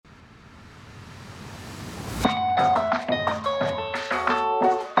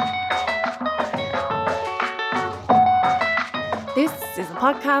is a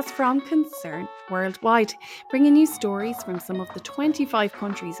podcast from Concern Worldwide, bringing you stories from some of the 25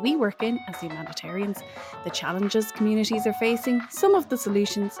 countries we work in as humanitarians, the challenges communities are facing, some of the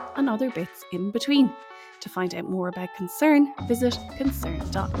solutions, and other bits in between. To find out more about Concern, visit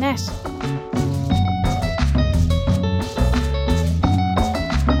concern.net.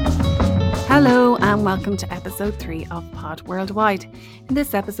 Hello and welcome to episode 3 of Pod Worldwide. In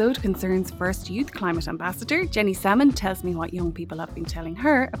this episode, Concern's first youth climate ambassador, Jenny Salmon, tells me what young people have been telling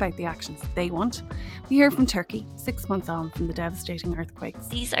her about the actions they want. We hear from Turkey, 6 months on from the devastating earthquakes.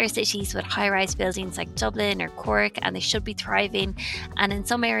 These are cities with high-rise buildings like Dublin or Cork, and they should be thriving. And in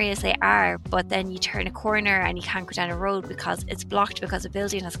some areas they are, but then you turn a corner and you can't go down a road because it's blocked because a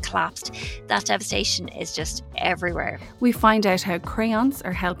building has collapsed. That devastation is just everywhere. We find out how crayons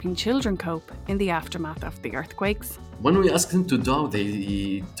are helping children cope in the aftermath of the earthquakes. When we ask them to draw,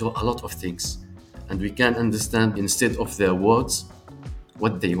 they do a lot of things, and we can understand instead of their words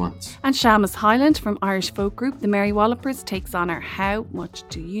what they want. And Seamas Hyland from Irish folk group the Mary Wallopers takes on our How Much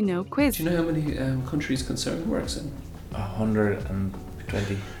Do You Know quiz. Do you know how many countries Concern works in?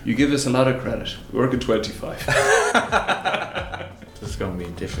 120. You give us a lot of credit. We work in 25. This is going to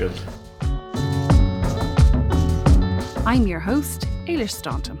be difficult. I'm your host, Eilish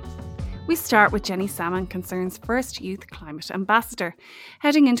Staunton. We start with Jenny Salmon, Concern's first youth climate ambassador.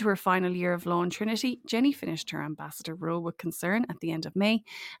 Heading into her final year of law in Trinity, Jenny finished her ambassador role with Concern at the end of May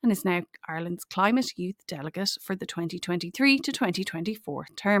and is now Ireland's climate youth delegate for the 2023 to 2024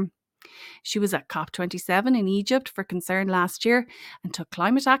 term. She was at COP27 in Egypt for Concern last year and took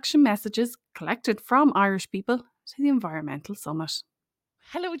climate action messages collected from Irish people to the environmental summit.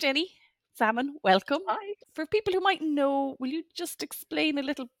 Hello, Jenny Salmon, welcome. Hi. For people who might know, will you just explain a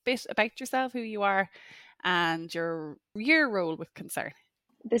little bit about yourself, who you are, and your role with Concern?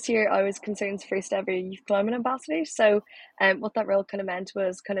 This year I was Concern's first ever youth climate ambassador. So what that role kind of meant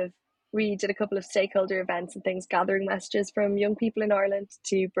was we did a couple of stakeholder events and things, gathering messages from young people in Ireland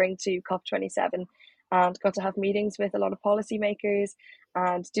to bring to COP27, and got to have meetings with a lot of policymakers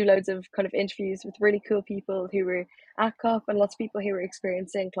and do loads of kind of interviews with really cool people who were at COP and lots of people who were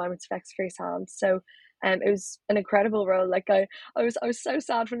experiencing climate effects firsthand. So it was an incredible role. Like I was so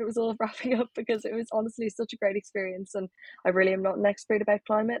sad when it was all wrapping up, because it was honestly such a great experience, and I really am not an expert about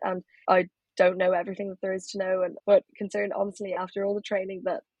climate and I don't know everything that there is to know, but Concerned, honestly, after all the training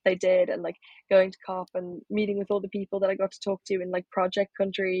that they did and like going to COP and meeting with all the people that I got to talk to in like project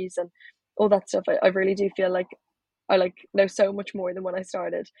countries and all that stuff, I really do feel like I know so much more than when I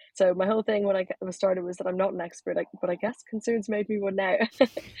started. So my whole thing when I was started was that I'm not an expert, but I guess Concern's made me one now.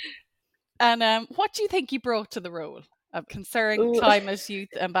 And what do you think you brought to the role of Concern Climate Youth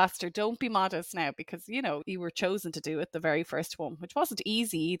Ambassador? Don't be modest now, because you were chosen to do it, the very first one, which wasn't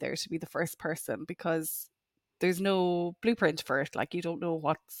easy either, to be the first person, because there's no blueprint for it. Like, you don't know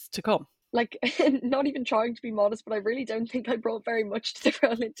what's to come. Like, not even trying to be modest, but I really don't think I brought very much to the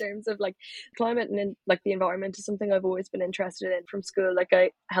role in terms of like climate and like the environment is something I've always been interested in from school. Like,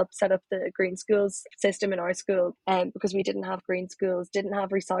 I helped set up the green schools system in our school because we didn't have green schools, didn't have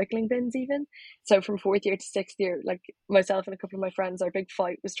recycling bins even. So from 4th year to 6th year, like myself and a couple of my friends, our big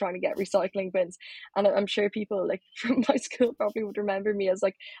fight was trying to get recycling bins. And I'm sure people like from my school probably would remember me as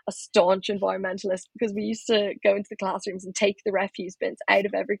like a staunch environmentalist, because we used to go into the classrooms and take the refuse bins out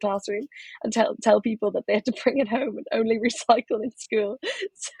of every classroom and tell people that they had to bring it home and only recycle in school.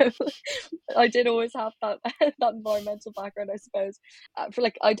 So I did always have that environmental background, I suppose.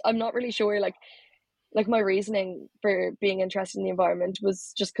 I'm not really sure like my reasoning for being interested in the environment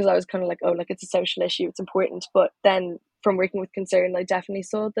was just because I was kind of like, oh, like it's a social issue, it's important. But then from working with Concern, I definitely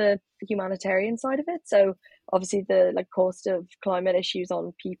saw the humanitarian side of it. So obviously the like cost of climate issues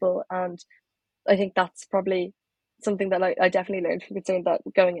on people, and I think that's probably something that I definitely learned from Concern that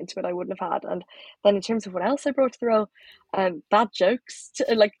going into it I wouldn't have had. And then in terms of what else I brought to the role, bad jokes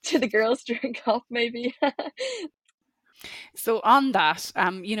to the girls during COP maybe. So on that,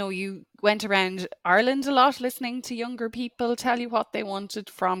 you went around Ireland a lot listening to younger people tell you what they wanted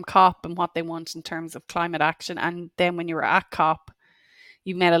from COP and what they want in terms of climate action. And then when you were at COP,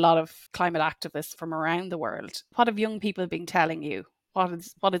 you met a lot of climate activists from around the world. What have young people been telling you? What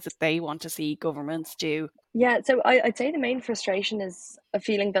is it they want to see governments do? Yeah, so I'd say the main frustration is a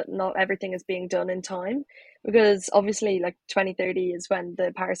feeling that not everything is being done in time, because obviously like 2030 is when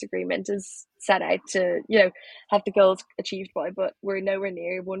the Paris Agreement is set out to, have the goals achieved by, but we're nowhere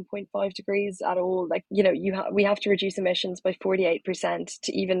near 1.5 degrees at all. Like, we have to reduce emissions by 48%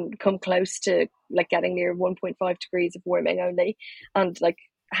 to even come close to like getting near 1.5 degrees of warming only. And like,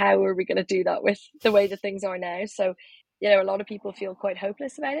 how are we going to do that with the way that things are now? So a lot of people feel quite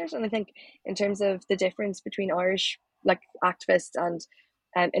hopeless about it. And I think in terms of the difference between Irish like activists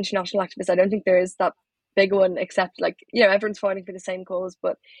and international activists. I don't think there is that big one, except like, you know, everyone's fighting for the same cause.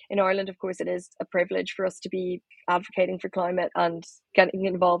 But in Ireland, of course, it is a privilege for us to be advocating for climate and getting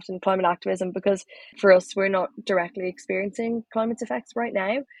involved in climate activism, because for us, we're not directly experiencing climate's effects right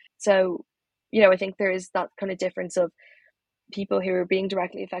now. So, you know, I think there is that kind of difference of people who are being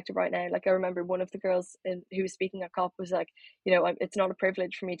directly affected right now. Like, I remember one of the girls who was speaking at COP was like, you know, it's not a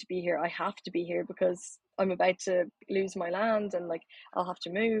privilege for me to be here. I have to be here because I'm about to lose my land and like I'll have to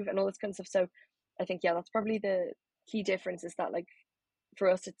move and all this kind of stuff. So I think, yeah, that's probably the key difference, is that like for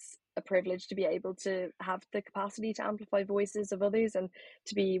us, it's a privilege to be able to have the capacity to amplify voices of others and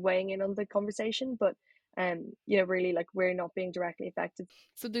to be weighing in on the conversation. But you know, really, like, we're not being directly affected.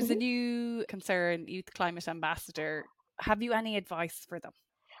 So there's a new Concern Youth Climate Ambassador. Have you any advice for them?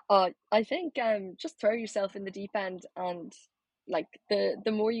 I think just throw yourself in the deep end, and like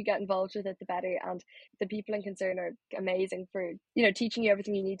the more you get involved with it, the better. And the people in Concern are amazing for, you know, teaching you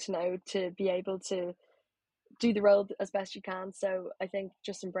everything you need to know to be able to do the role as best you can. So I think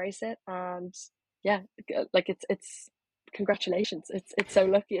just embrace it, and yeah, like it's congratulations. It's so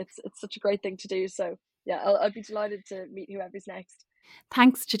lucky. It's such a great thing to do. So yeah, I'd be delighted to meet whoever's next.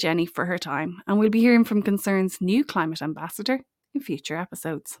 Thanks to Jenny for her time, and we'll be hearing from Concern's new climate ambassador in future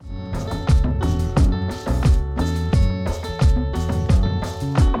episodes.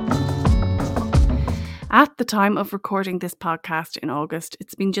 At the time of recording this podcast in August,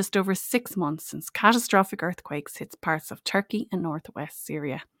 it's been just over 6 months since catastrophic earthquakes hit parts of Turkey and northwest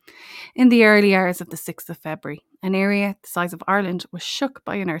Syria. In the early hours of the 6th of February, an area the size of Ireland was shook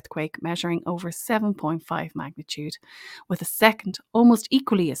by an earthquake measuring over 7.5 magnitude, with a second, almost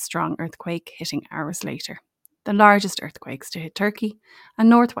equally as strong earthquake hitting hours later. The largest earthquakes to hit Turkey and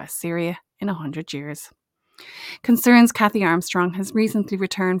northwest Syria in 100 years. Concern's Cathy Armstrong has recently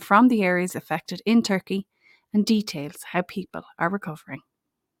returned from the areas affected in Turkey and details how people are recovering.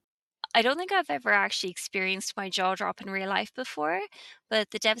 I don't think I've ever actually experienced my jaw drop in real life before, but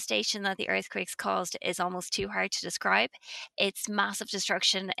the devastation that the earthquakes caused is almost too hard to describe. It's massive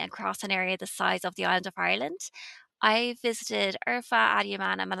destruction across an area the size of the island of Ireland. I visited Urfa,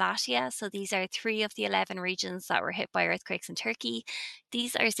 Adiyaman, and Malatya. So these are 3 of the 11 regions that were hit by earthquakes in Turkey.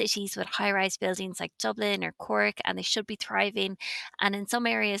 These are cities with high rise buildings like Dublin or Cork, and they should be thriving. And in some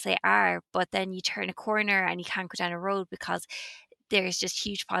areas they are, but then you turn a corner and you can't go down a road because there's just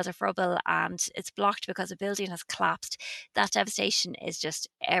huge piles of rubble and it's blocked because a building has collapsed. That devastation is just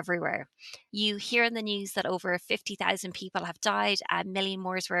everywhere. You hear in the news that over 50,000 people have died and a million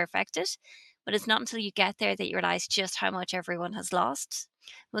more were affected, but it's not until you get there that you realize just how much everyone has lost.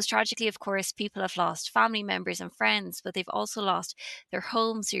 Most tragically, of course, people have lost family members and friends, but they've also lost their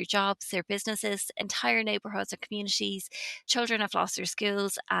homes, their jobs, their businesses, entire neighborhoods and communities. Children have lost their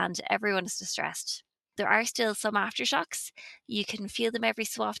schools, and everyone is distressed. There are still some aftershocks. You can feel them every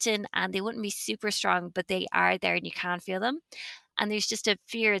so often, and they wouldn't be super strong, but they are there and you can feel them. And there's just a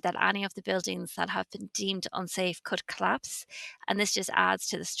fear that any of the buildings that have been deemed unsafe could collapse. And this just adds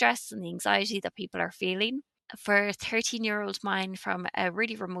to the stress and the anxiety that people are feeling. For a 13-year-old mine from a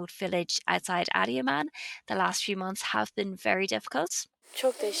really remote village outside Adiyaman, the last few months have been very difficult.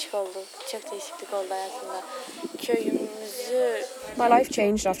 Çok değişik oldu. Çok değişiklik oldu hayatımda. Köyümüzü... My life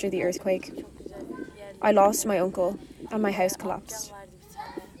changed after the earthquake. I lost my uncle and my house collapsed.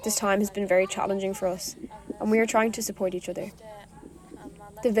 This time has been very challenging for us, and we are trying to support each other.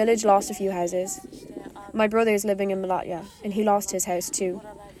 The village lost a few houses. My brother is living in Malatya, and he lost his house too.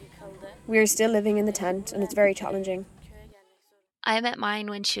 We are still living in the tent, and it's very challenging. I met mine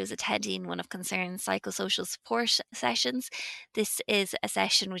when she was attending one of Concern's psychosocial support sessions. This is a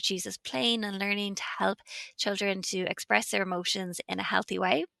session which uses playing and learning to help children to express their emotions in a healthy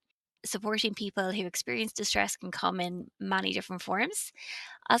way. Supporting people who experience distress can come in many different forms.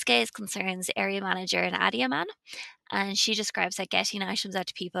 Aske is Concern's area manager in Adiyaman, and she describes that getting items out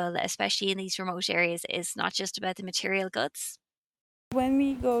to people, especially in these remote areas, is not just about the material goods. When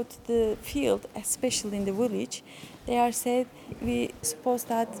we go to the field, especially in the village, they are said, we suppose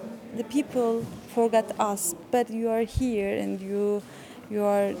that the people forgot us, but you are here and you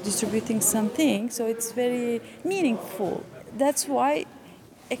are distributing something, so it's very meaningful. That's why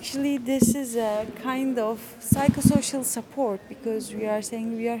actually this is a kind of psychosocial support, because we are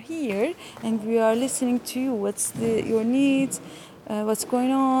saying we are here and we are listening to you, what's your needs, what's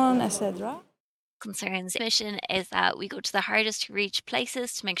going on, etc. Concern's mission is that we go to the hardest to reach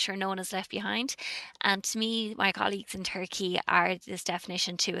places to make sure no one is left behind. And to me, my colleagues in Turkey are this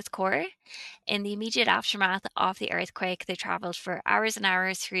definition to its core. In the immediate aftermath of the earthquake, they travelled for hours and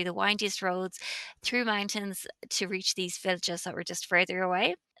hours through the windiest roads, through mountains to reach these villages that were just further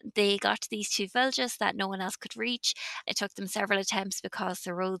away. They got to these two villages that no one else could reach. It took them several attempts because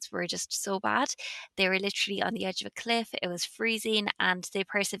the roads were just so bad. They were literally on the edge of a cliff. It was freezing, and they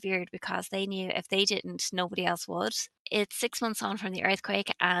persevered because they knew if they didn't, nobody else would. It's 6 months on from the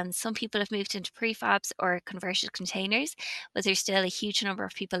earthquake, and some people have moved into prefabs or converted containers, but there's still a huge number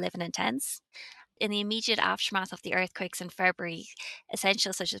of people living in tents. In the immediate aftermath of the earthquakes in February,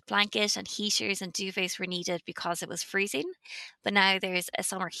 essentials such as blankets and heaters and duvets were needed because it was freezing. But now there's a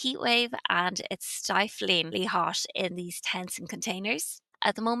summer heat wave and it's stiflingly hot in these tents and containers.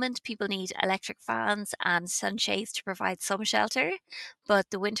 At the moment, people need electric fans and sunshades to provide some shelter,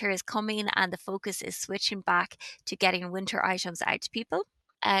 but the winter is coming and the focus is switching back to getting winter items out to people.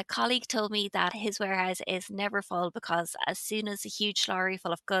 A colleague told me that his warehouse is never full because as soon as a huge lorry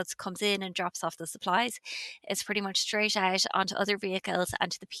full of goods comes in and drops off the supplies, it's pretty much straight out onto other vehicles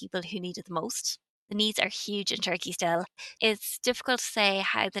and to the people who need it the most. The needs are huge in Turkey still. It's difficult to say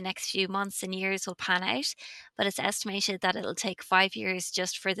how the next few months and years will pan out, but it's estimated that it'll take 5 years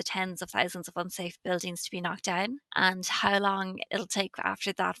just for the tens of thousands of unsafe buildings to be knocked down. And how long it'll take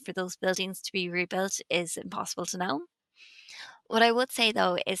after that for those buildings to be rebuilt is impossible to know. What I would say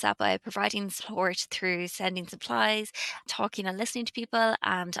though is that by providing support through sending supplies, talking and listening to people,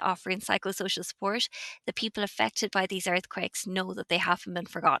 and offering psychosocial support, the people affected by these earthquakes know that they haven't been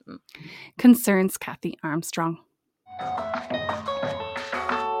forgotten. Concerns Kathy Armstrong.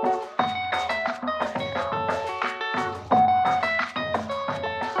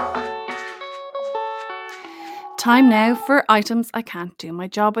 Time now for Items I Can't Do My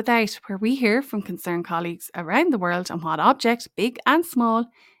Job Without, where we hear from concerned colleagues around the world on what object, big and small,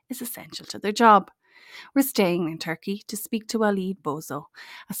 is essential to their job. We're staying in Turkey to speak to Walid Bozo,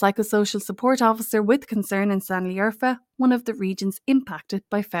 a psychosocial support officer with concern in Sanliurfa, one of the regions impacted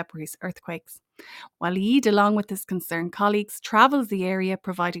by February's earthquakes. Walid, along with his concerned colleagues, travels the area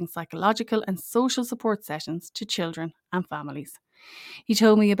providing psychological and social support sessions to children and families. He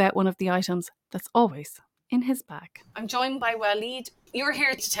told me about one of the items that's always in his bag. I'm joined by Walid. You're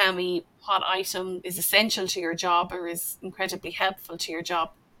here to tell me what item is essential to your job or is incredibly helpful to your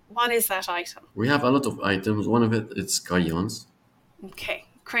job. What is that item? We have a lot of items. One of it is crayons. Okay,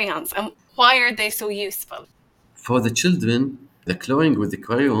 crayons. And why are they so useful? For the children, the coloring with the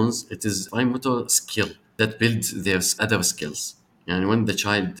crayons, it is a motor skill that builds their other skills. And when the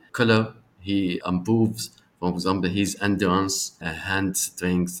child color, he improves, for example, his endurance, hand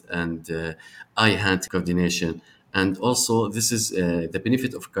strength, and eye-hand coordination. And also, this is the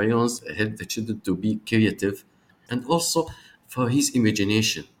benefit of crayons help the children to be creative, and also for his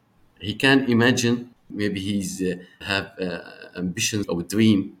imagination. He can imagine maybe he's have ambition or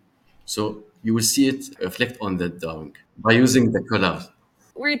dream, so you will see it reflect on the drawing by using the colors.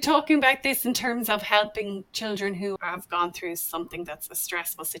 We're talking about this in terms of helping children who have gone through something that's a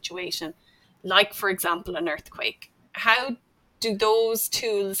stressful situation, like, for example, an earthquake. How do those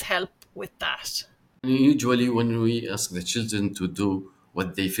tools help with that? Usually, when we ask the children to do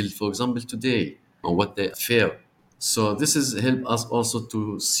what they feel, for example, today, or what they fear, so this is help us also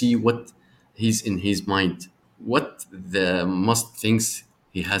to see what he's in his mind, what the most things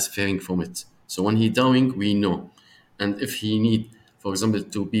he has fearing from it. So when he doing, we know, and if he need, for example,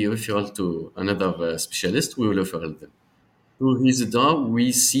 to be referred to another specialist, we will refer them. Through his dog,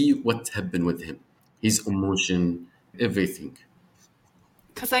 we see what happened with him, his emotion, everything.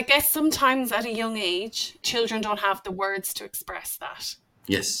 Because I guess sometimes at a young age, children don't have the words to express that.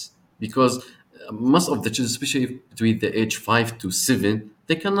 Yes, because most of the children, especially between the age 5 to 7,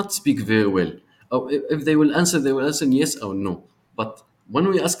 they cannot speak very well. Or if they will answer, they will answer yes or no. But when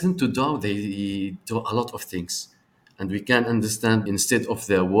we ask them to do, they do a lot of things, and we can understand instead of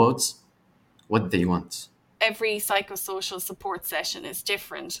their words what they want. Every psychosocial support session is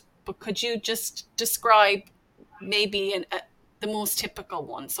different, but could you just describe maybe the most typical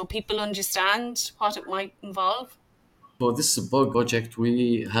one so people understand what it might involve? For this support project,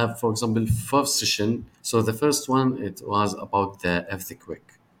 we have, for example, 4 sessions. So the first one, it was about the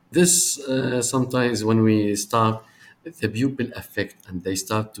earthquake. This sometimes when we start, the pupil affect and they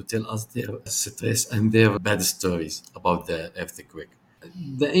start to tell us their stress and their bad stories about the earthquake.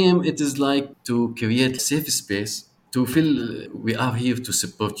 The aim it is like to create safe space to feel we are here to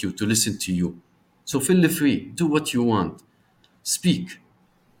support you, to listen to you. So feel free, do what you want, speak.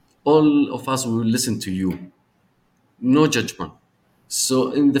 All of us will listen to you, no judgment.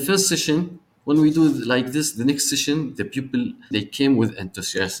 So in the first session, when we do like this, the next session, the people they came with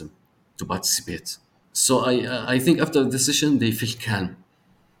enthusiasm to participate. So I think after the session they feel calm.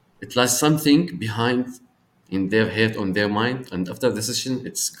 It lies something behind in their head, on their mind, and after the session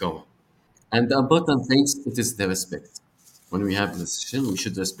it's gone. And the important things it is the respect. When we have decision, we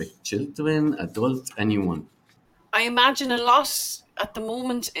should respect children, adults, anyone. I imagine a lot at the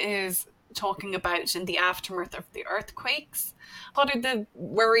moment is talking about in the aftermath of the earthquakes. What are the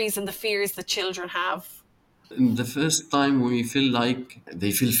worries and the fears that children have? In the first time, we feel like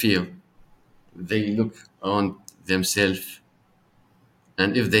they feel fear. They look around themselves,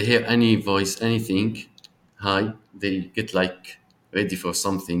 and if they hear any voice, anything, hi, they get like ready for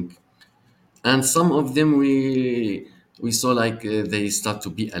something. And some of them we saw like they start to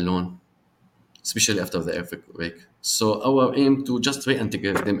be alone, especially after the earthquake. So our aim to just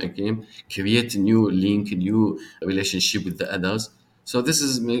reintegrate them again, create a new link, a new relationship with the others. So this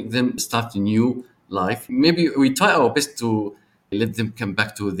is make them start a new life. Maybe we try our best to let them come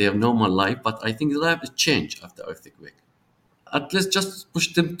back to their normal life, but I think life will change after earthquake. At least just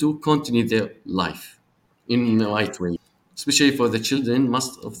push them to continue their life in the right way. Especially for the children,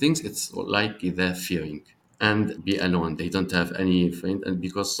 most of things it's like they're fearing and be alone. They don't have any friend, and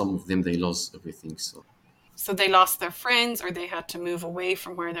because some of them they lost everything. So they lost their friends, or they had to move away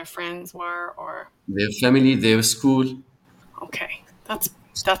from where their friends were, or Their family, their school. okay, that's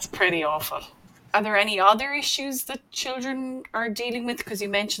pretty awful. Are there any other issues that children are dealing with? Because you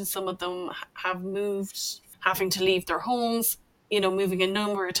mentioned some of them have moved, having to leave their homes, moving a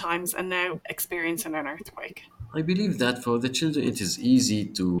number of times and now experiencing an earthquake. I believe that for the children it is easy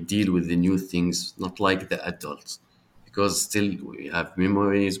to deal with the new things, not like the adults, because still we have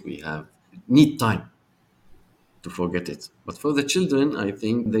memories, we have need time to forget it. But for the children, I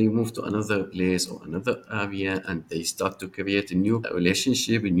think they move to another place or another area and they start to create a new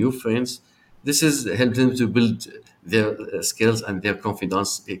relationship, new friends. This is help them to build their skills and their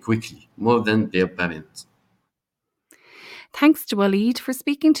confidence quickly, more than their parents. Thanks to Waleed for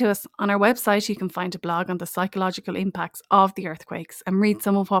speaking to us. On our website, you can find a blog on the psychological impacts of the earthquakes and read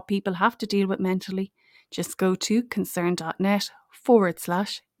some of what people have to deal with mentally. Just go to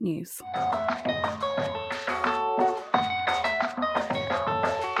concern.net/news.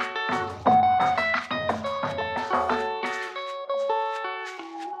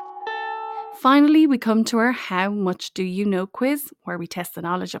 Finally, we come to our How Much Do You Know quiz, where we test the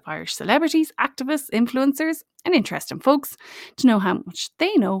knowledge of Irish celebrities, activists, influencers, and interesting folks to know how much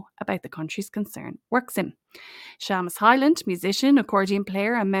they know about the country's concern works in. Seamas Hyland, musician, accordion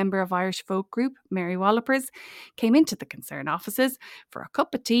player, and member of Irish folk group Mary Wallopers, came into the Concern offices for a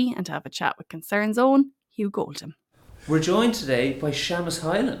cup of tea and to have a chat with Concern's own Hugh Golden. We're joined today by Seamas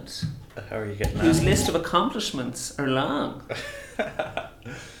Hyland, How are you getting on? whose list of accomplishments are long.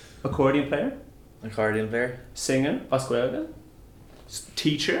 Accordion player, Accordion player? singer, Oscuelga,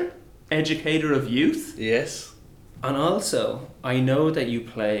 teacher, educator of youth, Yes. and also I know that you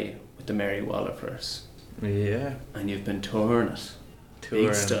play with the Mary Wallopers Yeah. and you've been touring it. Touring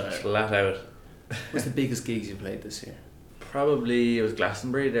Big style. flat out. What's the biggest gigs you played this year? Probably it was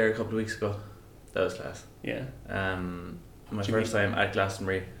Glastonbury there a couple of weeks ago. That was class. Yeah. My Do you first time at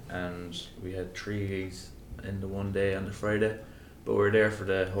Glastonbury, and we had 3 gigs in the one day on the Friday, but we were there for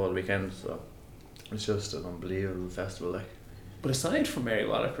the whole weekend, so it's just an unbelievable festival. Like, But aside from Mary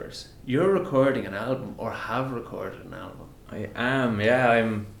Wallopers, you're recording an album or have recorded an album. I am, yeah,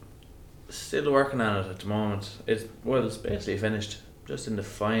 I'm still working on it at the moment. It's basically finished, just in the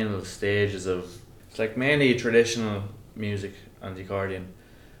final stages of. It's like mainly traditional music on the accordion,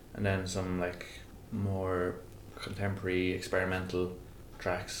 and then some like more contemporary experimental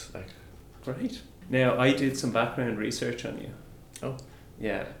tracks. Like, Great. Now, I did some background research on you. oh,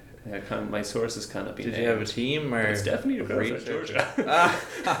 Yeah. My sources cannot be did named. you have a team or? But it's definitely your girlfriend, researcher? Georgia.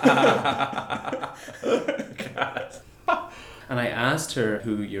 And I asked her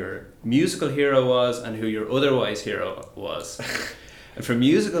who your musical hero was and who your otherwise hero was. And for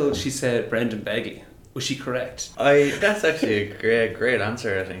musical, she said Brendan Beggy. Was she correct? That's actually a great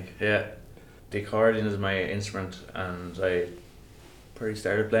answer, I think. Yeah, the accordion is my instrument, and I probably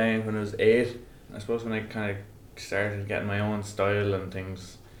started playing when I was 8. I suppose when I kind of started getting my own style and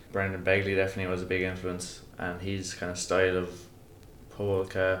things, Brendan Begley definitely was a big influence, and his kind of style of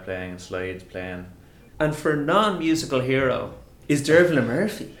polka playing and slides playing. And for non-musical hero is Dervla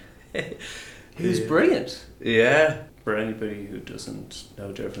Murphy, who's Yeah. brilliant. Yeah, For anybody who doesn't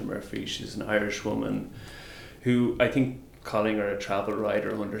know Dervla Murphy, she's an Irish woman who, I think calling her a travel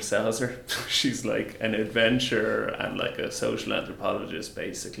writer undersells her. She's like an adventurer and like a social anthropologist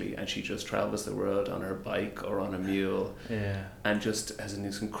basically, and she just travels the world on her bike or on a mule, yeah. and just has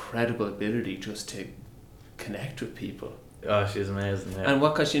this incredible ability just to connect with people. Oh, she's amazing. Yeah. And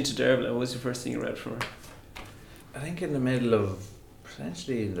what got you into Dervla? What was the first thing you read from her? I think in the middle of,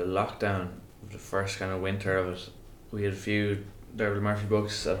 potentially in the lockdown, the first kind of winter of it, we had a few Dervla Murphy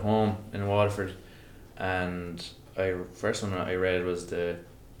books at home in Waterford, and I first one I read was the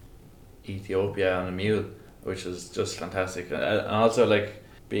Ethiopia on a Mule, which was just fantastic. And also like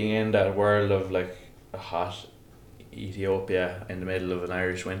being in that world of like a hot Ethiopia in the middle of an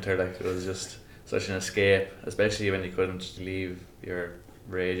Irish winter, like it was just such an escape, especially when you couldn't leave your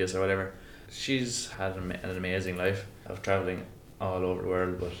radius or whatever. She's had an amazing life of travelling all over the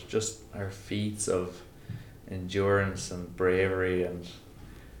world, but just her feats of endurance and bravery and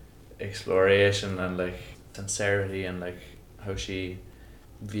exploration and like sincerity and like how she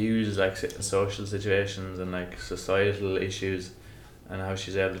views like social situations and like societal issues and how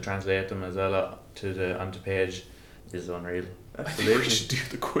she's able to translate them as well onto page is unreal. Absolutely. I think we should do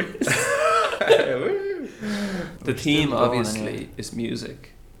the quiz. The theme obviously is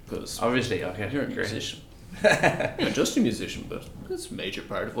music, because obviously, okay, you're a musician. You're not just a musician, but it's a major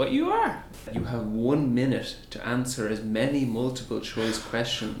part of what you are. You have 1 minute to answer as many multiple choice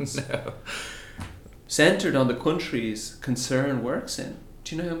questions centered on the countries concern works in.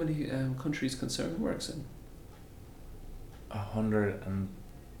 Do you know how many countries concern works in?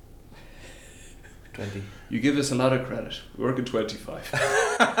 120. You give us a lot of credit. We work in 25.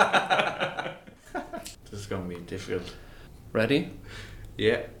 This is going to be difficult. Ready?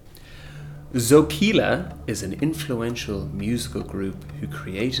 Yeah. Zokila is an influential musical group who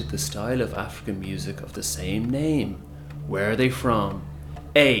created the style of African music of the same name. Where are they from?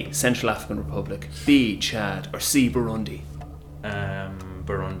 A. Central African Republic, B. Chad, or C. Burundi?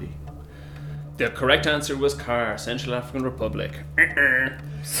 Burundi. The correct answer was CAR, Central African Republic.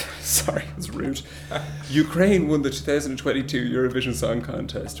 Sorry, it's rude. Ukraine won the 2022 Eurovision Song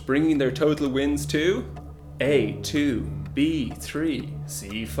Contest, bringing their total wins to A. 2, B. 3,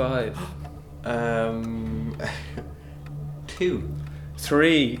 C. 5. 2.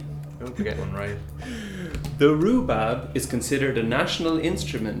 3. I hope we get one right. The rubab is considered a national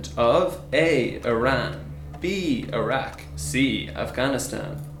instrument of A. Iran, B. Iraq, C.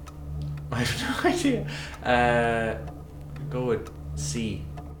 Afghanistan. I have no idea. Go with C.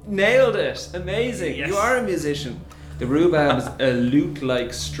 Nailed it! Amazing! Yes. You are a musician. The rubab is a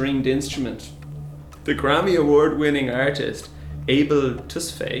lute-like stringed instrument. The Grammy Award-winning artist Abel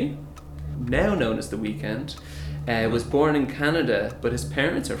Tesfaye, now known as The Weeknd, was born in Canada, but his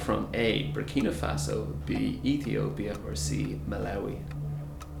parents are from A. Burkina Faso, B. Ethiopia, or C. Malawi.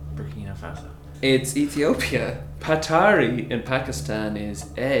 Burkina Faso. It's Ethiopia. Patari in Pakistan is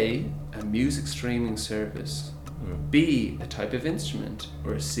A. a music streaming service, B. a type of instrument,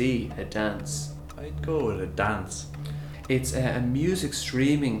 or C. a dance. I'd go with a dance. It's a music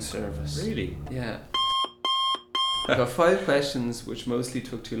streaming service. Really? Yeah. I got 5 questions, which mostly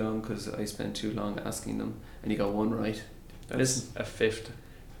took too long because I spent too long asking them, and you got 1 right. That's a 5th.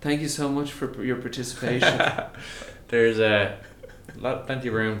 Thank you so much for your participation. There's plenty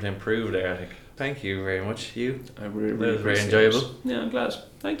of room to improve there, I think. Thank you very much, Hugh. I really That was very appreciate enjoyable. it. Yeah, I'm glad.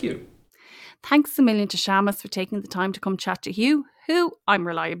 Thank you. Thanks a million to Seamas for taking the time to come chat to Hugh, who, I'm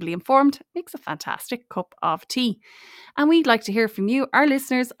reliably informed, makes a fantastic cup of tea. And we'd like to hear from you, our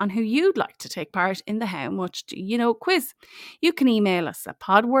listeners, on who you'd like to take part in the How Much Do You Know quiz. You can email us at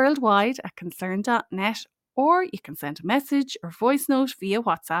podworldwide@concern.net, or you can send a message or voice note via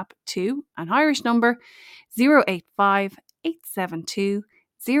WhatsApp to an Irish number 085 872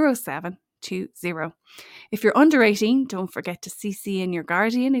 0720. If you're under 18, don't forget to CC in your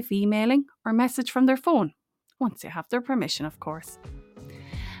guardian if emailing, or message from their phone, once you have their permission, of course.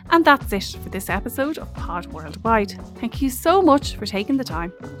 And that's it for this episode of Pod Worldwide. Thank you so much for taking the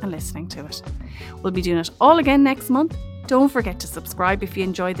time and listening to it. We'll be doing it all again next month. Don't forget to subscribe if you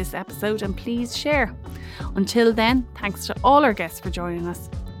enjoyed this episode, and please share. Until then, thanks to all our guests for joining us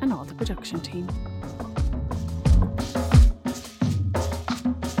and all the production team.